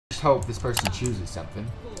just hope this person chooses something.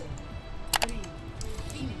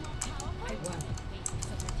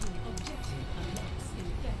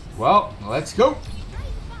 Well, let's go.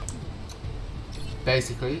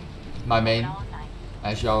 Basically, my main,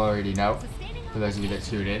 as y'all already know, for those of you that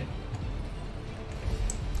tuned in.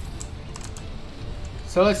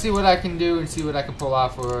 So let's see what I can do and see what I can pull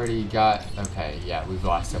off. We already got, okay, yeah, we've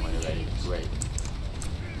lost someone already. Great.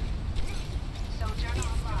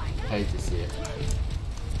 Hate to see it.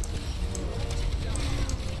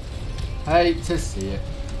 Hate to see it.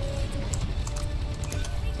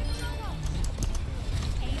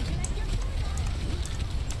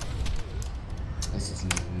 This is...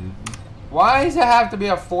 Why does it have to be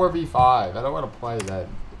a 4v5? I don't want to play that.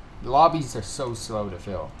 The lobbies are so slow to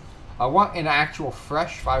fill. I want an actual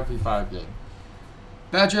fresh 5v5 game.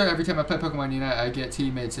 Badger, every time I play Pokemon Unite, I get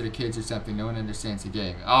teammates that are kids or something. No one understands the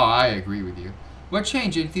game. Oh, I agree with you. What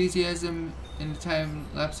changed? Enthusiasm in the time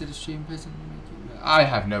lapse of the stream prison? I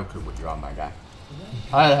have no clue what you're on, my guy.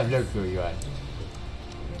 I have no clue what you're on.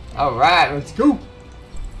 Alright, let's go!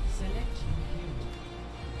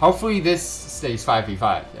 Hopefully this stays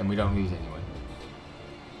 5v5 and we don't lose anyone.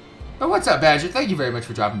 But what's up, Badger? Thank you very much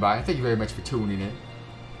for dropping by. Thank you very much for tuning in.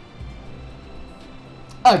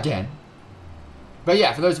 Again. But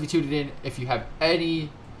yeah, for those of you tuning in, if you have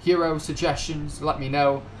any hero suggestions, let me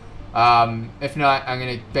know. If not, I'm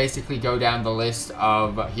going to basically go down the list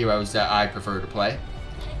of heroes that I prefer to play.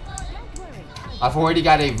 I've already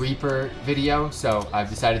got a Reaper video, so I've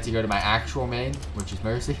decided to go to my actual main, which is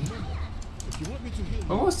Mercy.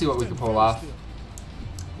 But we'll see what we can pull off.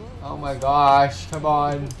 Oh my gosh, come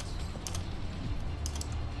on.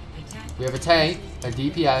 We have a tank, a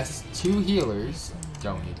DPS, 2 healers.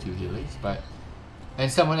 Don't need 2 healers, but... And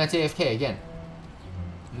someone that's AFK again.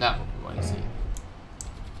 Not what we want to see.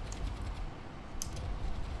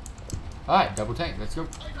 Alright, double tank, let's go.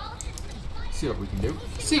 See what we can do.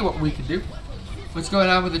 See what we can do. What's going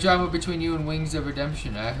on with the drama between you and Wings of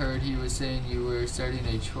Redemption? I heard he was saying you were starting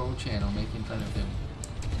a troll channel making fun of him.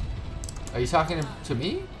 Are you talking to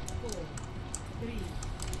me?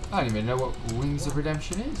 I don't even know what Wings of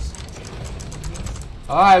Redemption is.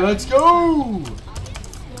 Alright, let's go!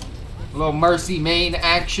 A little Mercy main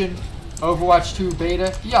action. Overwatch 2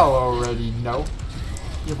 beta. Y'all already know.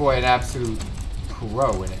 Your boy an absolute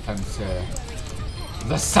pro when it comes to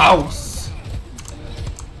the sauce.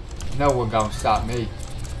 No one gonna stop me.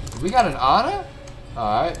 We got an honor?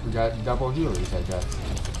 Alright, we got double healers, I guess.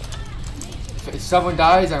 If someone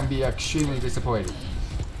dies, I'm gonna be extremely disappointed.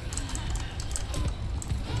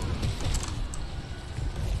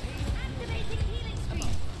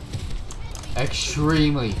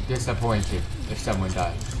 Extremely disappointed if someone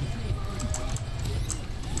dies.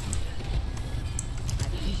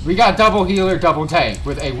 We got double healer, double tank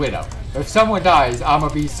with a Widow. If someone dies, I'm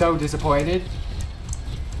gonna be so disappointed.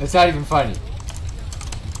 It's not even funny.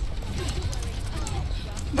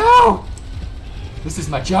 No! This is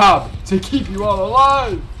my job, to keep you all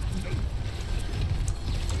alive!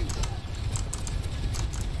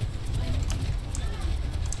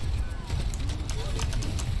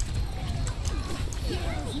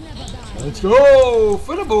 Let's go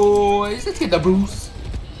for the boys. Let's get the boost.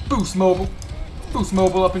 Boost mobile. Boost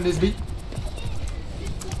mobile up in this beat.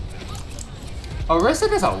 Orisa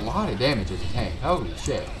does a lot of damage as a tank. Holy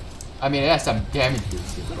shit. I mean, it has some damage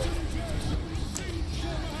boosting, but...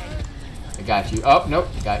 I got you. Oh, nope.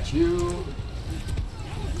 Got you.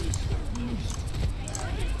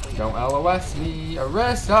 Don't LOS me.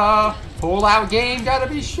 Orisa. Pull out game. Gotta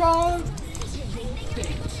be strong.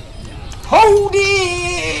 Hold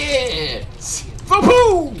it! The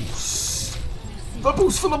boost! The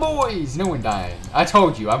boost for the boys! No one dying. I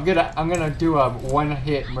told you, I'm gonna do a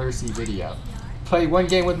one-hit Mercy video. Play one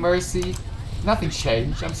game with Mercy. Nothing's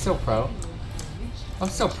changed. I'm still pro. I'm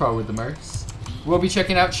still pro with the Mercy. We'll be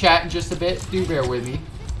checking out chat in just a bit. Do bear with me.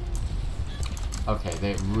 Okay,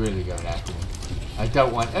 they're really going after me. I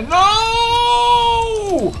don't want... No!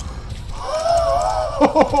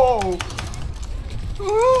 Oh!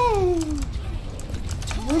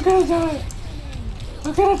 I'm gonna die.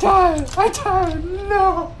 I'm gonna die. I died.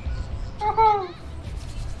 No.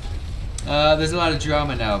 There's a lot of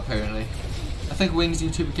drama now, apparently. I think Wings'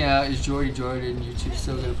 YouTube account is Jordy Jordan. You two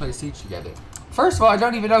still gonna play Siege together. First of all, I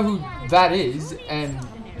don't even know who that is, and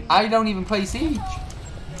I don't even play Siege.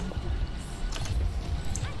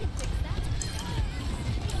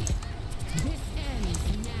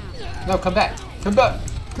 No, come back. Come back.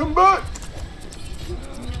 Come back.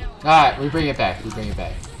 Alright, we bring it back. We bring it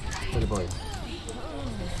back. For the boys.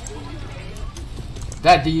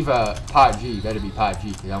 That diva Pod G better be Pod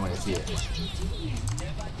G because I want to see it.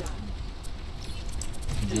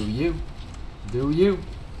 Do you? Do you?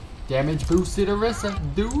 Damage boosted Orisa.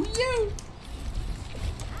 Do you?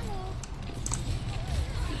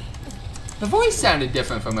 The voice sounded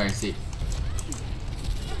different for Mercy.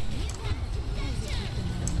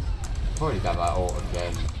 Already got my ult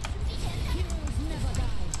again.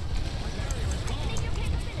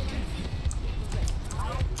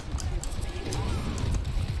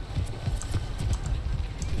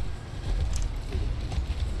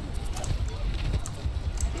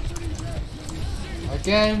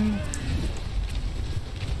 Again.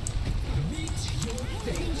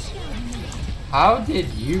 How did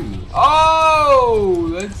you? Oh,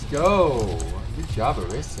 let's go. Good job,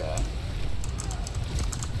 Orisa.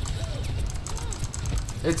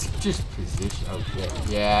 It's just position. Oh shit.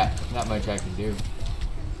 Yeah, not much I can do.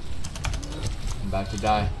 I'm about to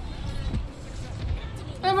die.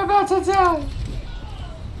 I'm about to die.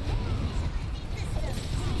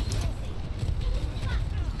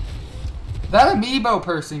 That amiibo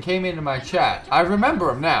person came into my chat. I remember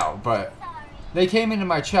them now, but they came into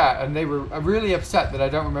my chat and they were really upset that I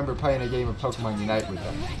don't remember playing a game of Pokemon Unite with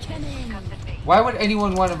them. Why would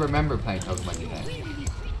anyone want to remember playing Pokemon Unite?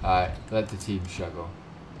 Alright, let the team struggle.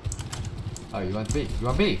 Oh, you want B? You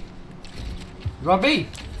want B? You want B?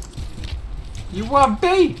 You want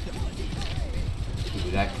B? Give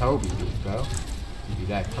you that Kobe, bro. Give you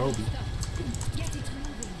that Kobe.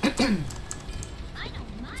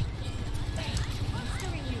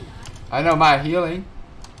 I know my healing.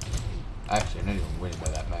 Actually, I'm not even winning by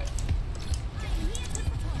that much.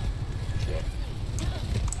 Shit.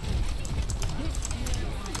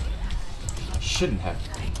 I shouldn't have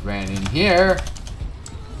ran in here.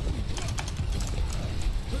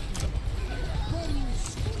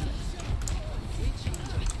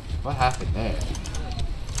 What happened there?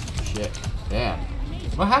 Shit. Damn.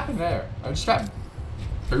 What happened there? I just got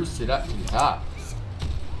boosted up to the top.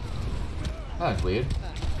 That was weird.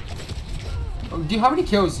 Oh, how many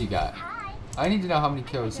kills you got? I need to know how many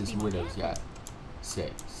kills this Widow's got.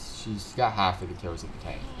 6. She's got half of the kills of the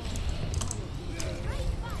tank.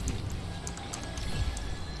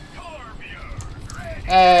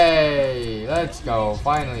 Hey, let's go.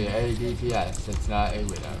 Finally, a DPS. That's not a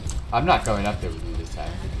Widow. I'm not going up there with you this time.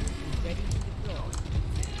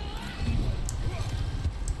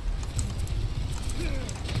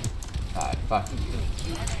 Alright, fuck you.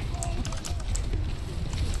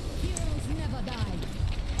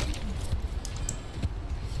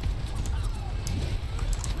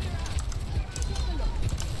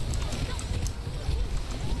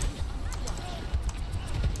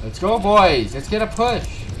 Let's go, boys. Let's get a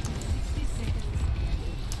push.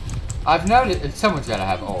 I've noticed someone's gotta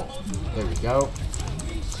have ult. There we go.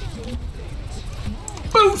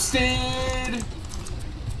 Boosted.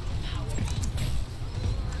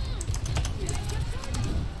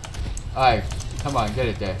 Alright, come on, get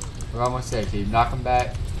it there. We're almost there, team. Knock them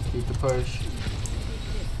back. Keep the push.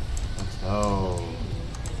 Let's go.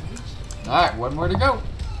 Alright, one more to go.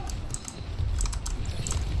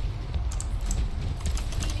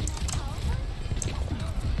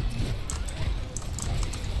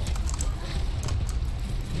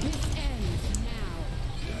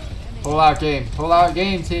 Pull out game. Pull out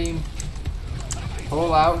game, team.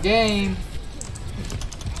 Pull out game.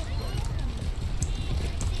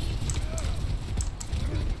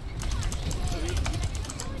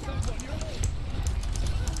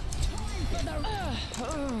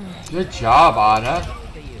 Good job, Anna.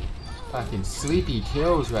 Fucking sleepy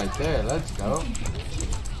kills right there. Let's go.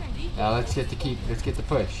 Now let's get the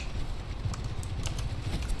push.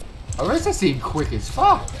 Orisa seemed quick as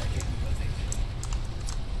fuck.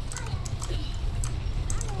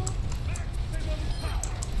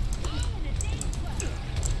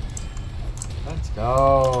 Let's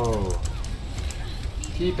go.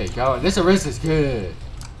 Keep it going. This Orisa's good.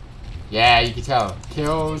 Yeah, you can tell.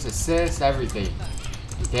 Kills, assists, everything.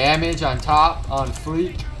 Damage on top, on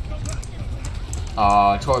fleek.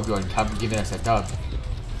 Oh, Torbjorn giving us a dub.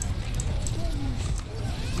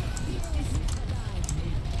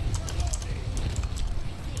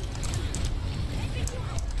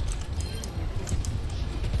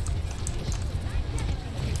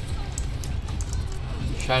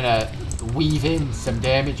 Trying to weave in some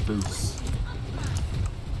damage boosts.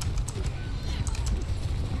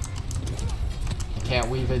 I can't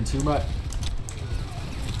weave in too much.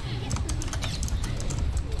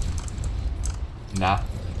 Nah.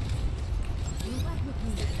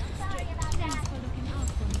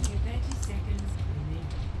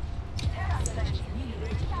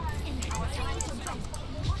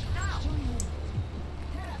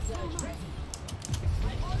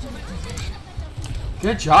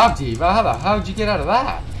 Good job, Diva. How'd you get out of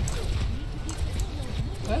that?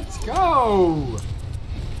 Let's go.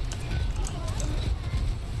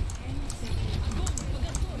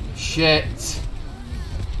 Shit.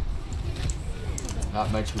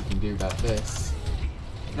 Not much we can do about this.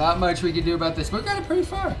 Not much we can do about this. We got it pretty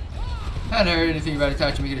far. I haven't heard anything about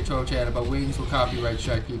Itachi making a troll chat about Wings will copyright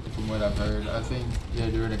strike people from what I've heard. I think they're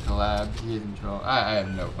doing a collab. He isn't troll. I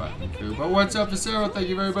have no fucking clue. But what's up, Sarah? Thank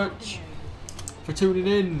you very much for tuning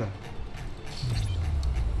in.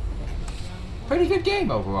 Pretty good game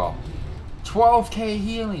overall. 12k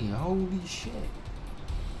healing. Holy shit.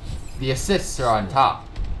 The assists are on top.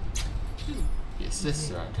 The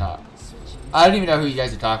assists are on top. I don't even know who you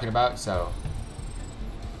guys are talking about, so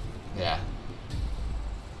yeah.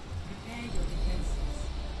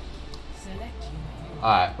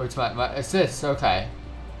 Alright, what's my assists? Okay.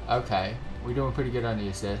 Okay. We're doing pretty good on the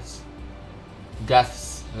assists.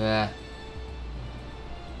 Deaths, eh.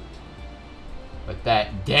 But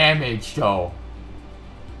that damage though.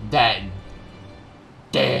 That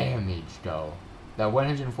damage though. That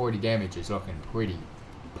 140 damage is looking pretty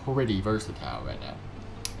versatile right now.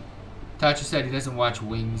 Tachi said he doesn't watch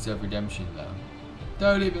Wings of Redemption though.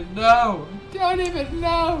 Don't even know! Don't even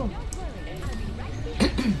know!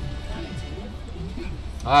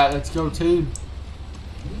 Alright, let's go team.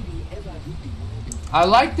 I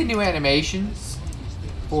like the new animations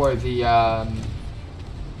for the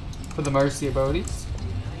Mercy abilities.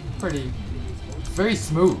 Very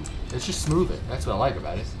smooth. It's just smoother. That's what I like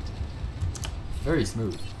about it. Very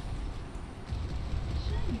smooth.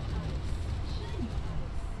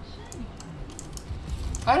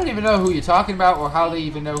 I don't even know who you're talking about or how they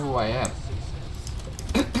even know who I am.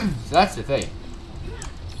 So that's the thing.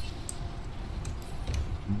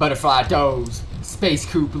 Butterfly does. Space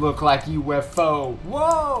coop look like UFO.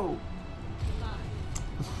 Whoa!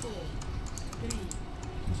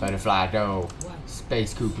 Butterfly doe.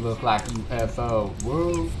 Space coop look like UFO.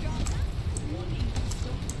 Whoa!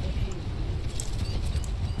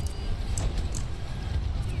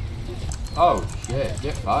 Oh shit!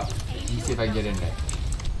 Get fucked. Let me see if I can get in there.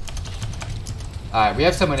 Alright, we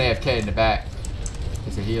have someone AFK in the back.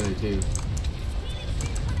 It's a healer too.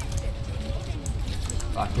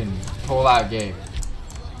 Fucking pull out game.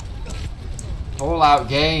 Pull out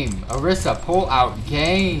game. Arissa, pull out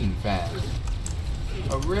game, fam.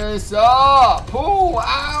 Arissa, pull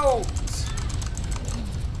out.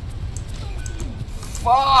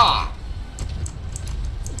 Fuck.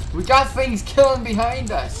 We got things killing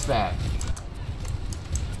behind us, fam.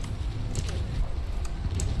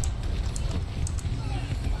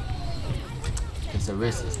 This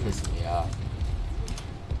Arissa's pissing me off.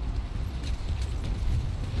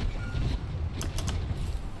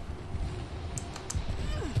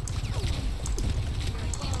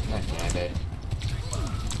 God damn it.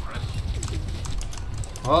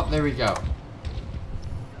 Well, there we go.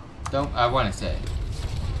 I want to say.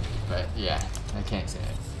 But yeah, I can't say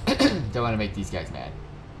it. Don't want to make these guys mad.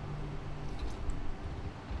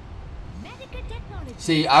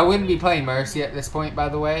 See, I wouldn't be playing Mercy at this point, by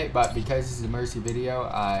the way, but because this is a Mercy video,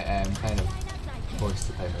 I am kind of forced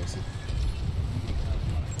to play Mercy.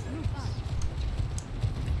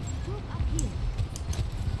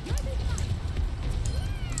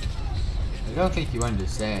 I don't think you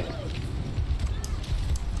understand.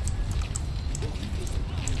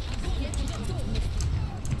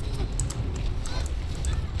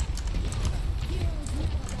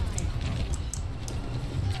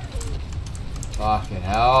 Fucking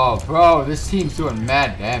hell, bro, this team's doing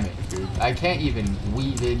mad damage, dude. I can't even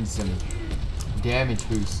weave in some damage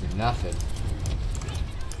boosts or nothing.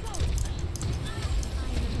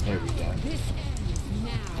 There we go.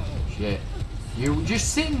 Shit. You're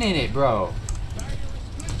just sitting in it, bro.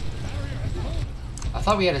 I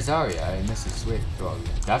thought we had a Zarya. I missed a switch. Well,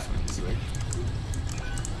 definitely a switch.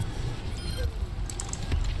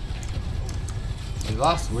 We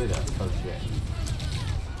lost Widow. Oh shit.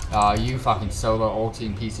 Aw, you fucking solo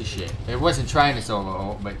ulting piece of shit. It wasn't trying to solo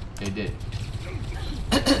ult, but it did.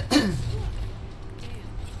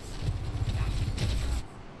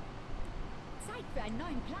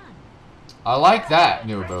 I like that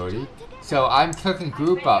new ability. So I'm clicking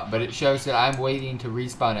group up, but it shows that I'm waiting to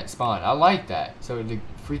respawn at spawn. I like that. So the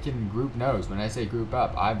freaking group knows when I say group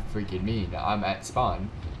up, I'm freaking mean. I'm at spawn.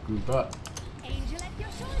 Group up.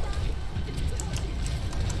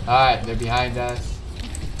 Alright, they're behind us.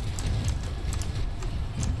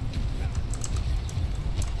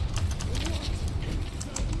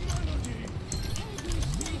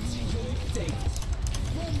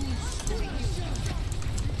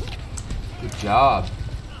 Good job.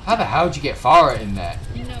 How the hell did you get far in that?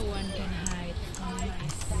 No one can hide from my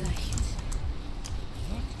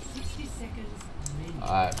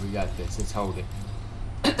Alright, we got this. Let's hold it.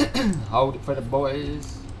 Hold it for the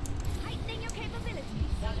boys.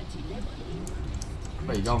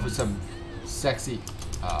 Wait, you going for some sexy...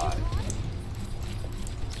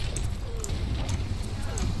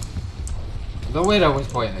 the Widow was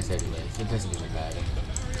pointless anyways. It doesn't even matter.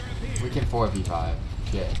 We can 4v5.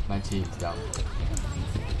 Shit, my team's dumb.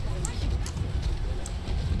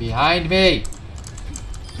 Behind me!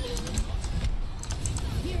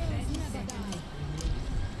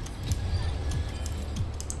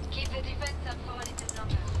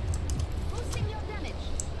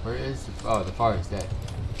 Where is the... oh, the far is dead.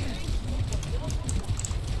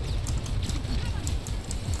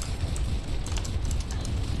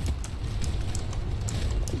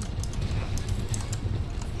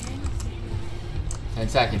 Ten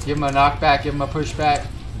seconds. Give him a knockback, give him a pushback.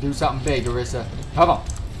 Do something big, Arissa. Come on.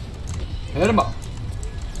 Hit him up.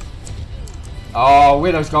 Oh,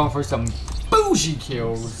 Widow's going for some bougie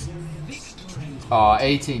kills. Oh,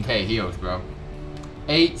 18k heals, bro.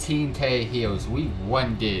 18k heals. We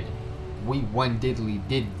one diddly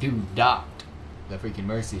did do dot. The freaking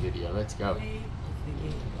Mercy video. Let's go.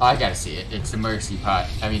 Oh, I gotta see it. It's the Mercy pot.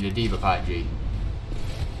 I mean the Diva pot, G.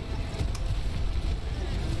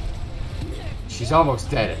 She's almost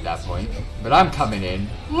dead at that point. But I'm coming in.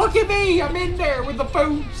 Look at me! I'm in there with the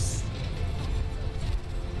boost!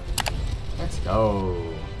 Let's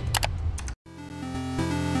go.